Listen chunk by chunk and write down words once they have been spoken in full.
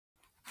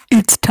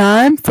It's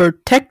time for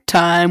Tech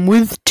Time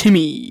with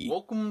Timmy.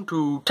 Welcome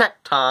to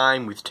Tech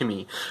Time with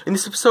Timmy. In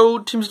this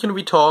episode, Timmy's going to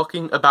be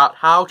talking about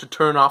how to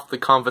turn off the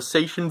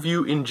conversation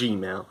view in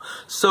Gmail.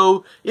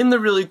 So, in the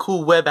really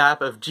cool web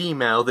app of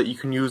Gmail that you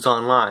can use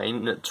online,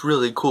 and it's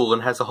really cool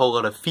and has a whole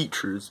lot of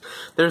features,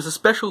 there's a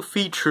special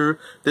feature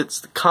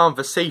that's the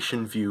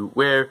conversation view,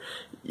 where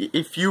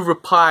if you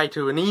reply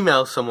to an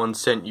email someone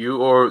sent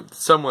you, or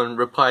someone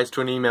replies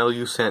to an email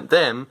you sent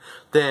them,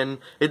 then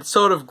it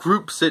sort of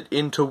groups it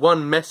into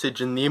one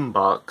message in the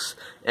inbox,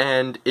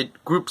 and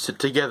it groups it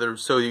together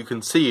so you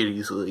can see it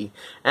easily.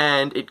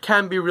 And it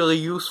can be really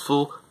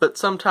useful, but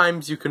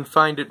sometimes you can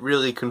find it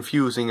really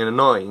confusing and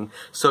annoying,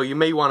 so you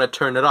may want to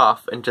turn it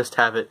off and just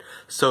have it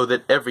so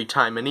that every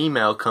time an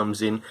email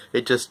comes in,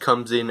 it just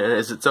comes in and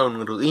as its own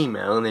little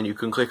email, and then you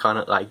can click on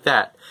it like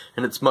that,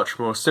 and it's much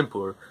more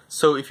simpler.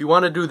 So if you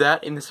want to do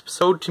that in this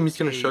episode, Timmy's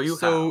going to show you how.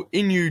 So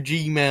in your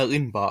Gmail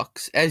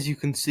inbox, as you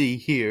can see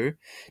here,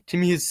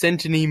 Timmy has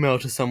sent an email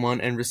to someone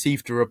and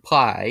received a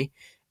reply,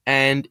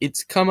 and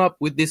it's come up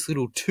with this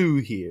little 2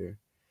 here.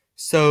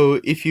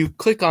 So if you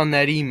click on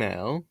that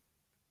email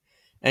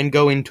and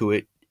go into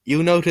it,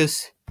 you'll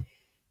notice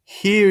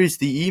here is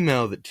the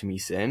email that Timmy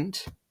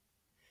sent,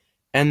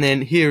 and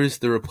then here is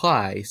the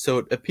reply. So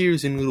it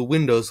appears in little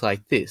windows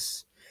like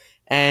this.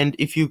 And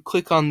if you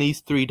click on these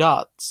 3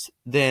 dots,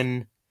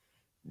 then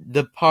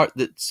the part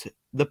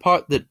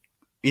that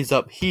is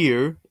up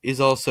here is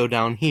also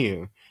down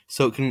here,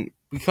 so it can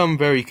become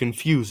very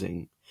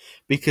confusing,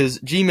 because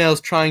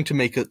Gmail's trying to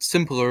make it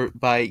simpler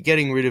by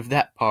getting rid of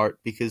that part,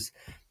 because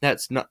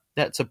that's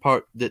a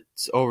part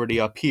that's already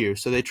up here.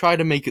 So they try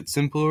to make it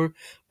simpler,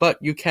 but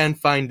you can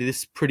find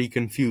this pretty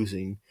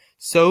confusing.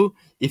 So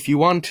if you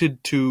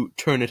wanted to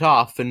turn it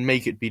off and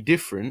make it be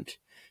different,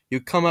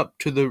 you come up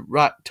to the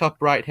top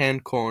right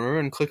hand corner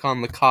and click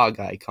on the cog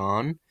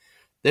icon.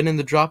 Then in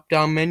the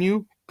drop-down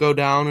menu, go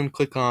down and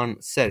click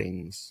on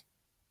Settings.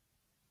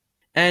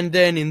 And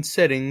then in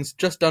Settings,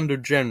 just under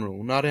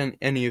General, not in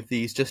any of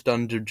these, just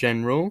under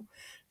General,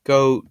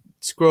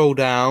 scroll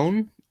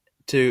down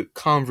to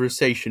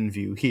Conversation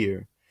View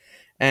here.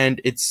 And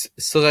it's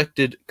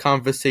selected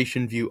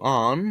Conversation View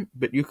On,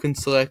 but you can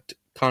select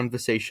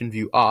Conversation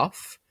View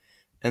Off,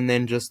 and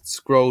then just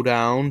scroll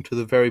down to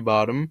the very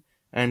bottom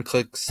and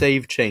click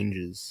Save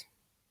Changes.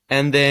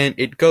 And then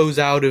it goes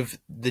out of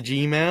the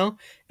Gmail,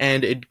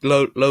 and it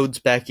loads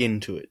back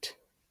into it.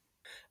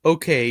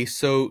 Okay,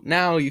 so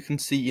now you can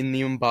see in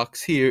the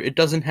inbox here, it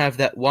doesn't have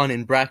that 1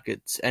 in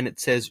brackets, and it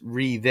says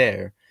re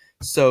there.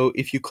 So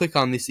if you click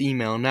on this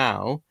email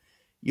now,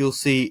 you'll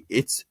see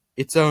it's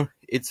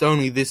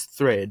only this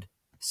thread.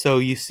 So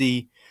you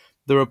see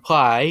the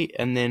reply,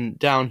 and then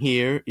down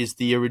here is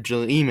the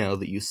original email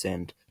that you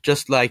sent,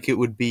 just like it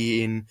would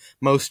be in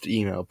most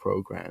email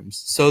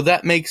programs. So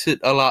that makes it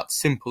a lot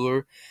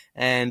simpler,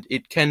 and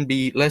it can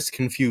be less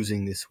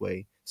confusing this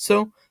way.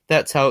 So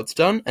that's how it's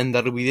done, and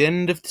that'll be the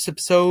end of this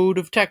episode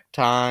of Tech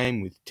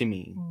Time with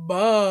Timmy.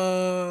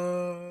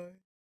 Bye!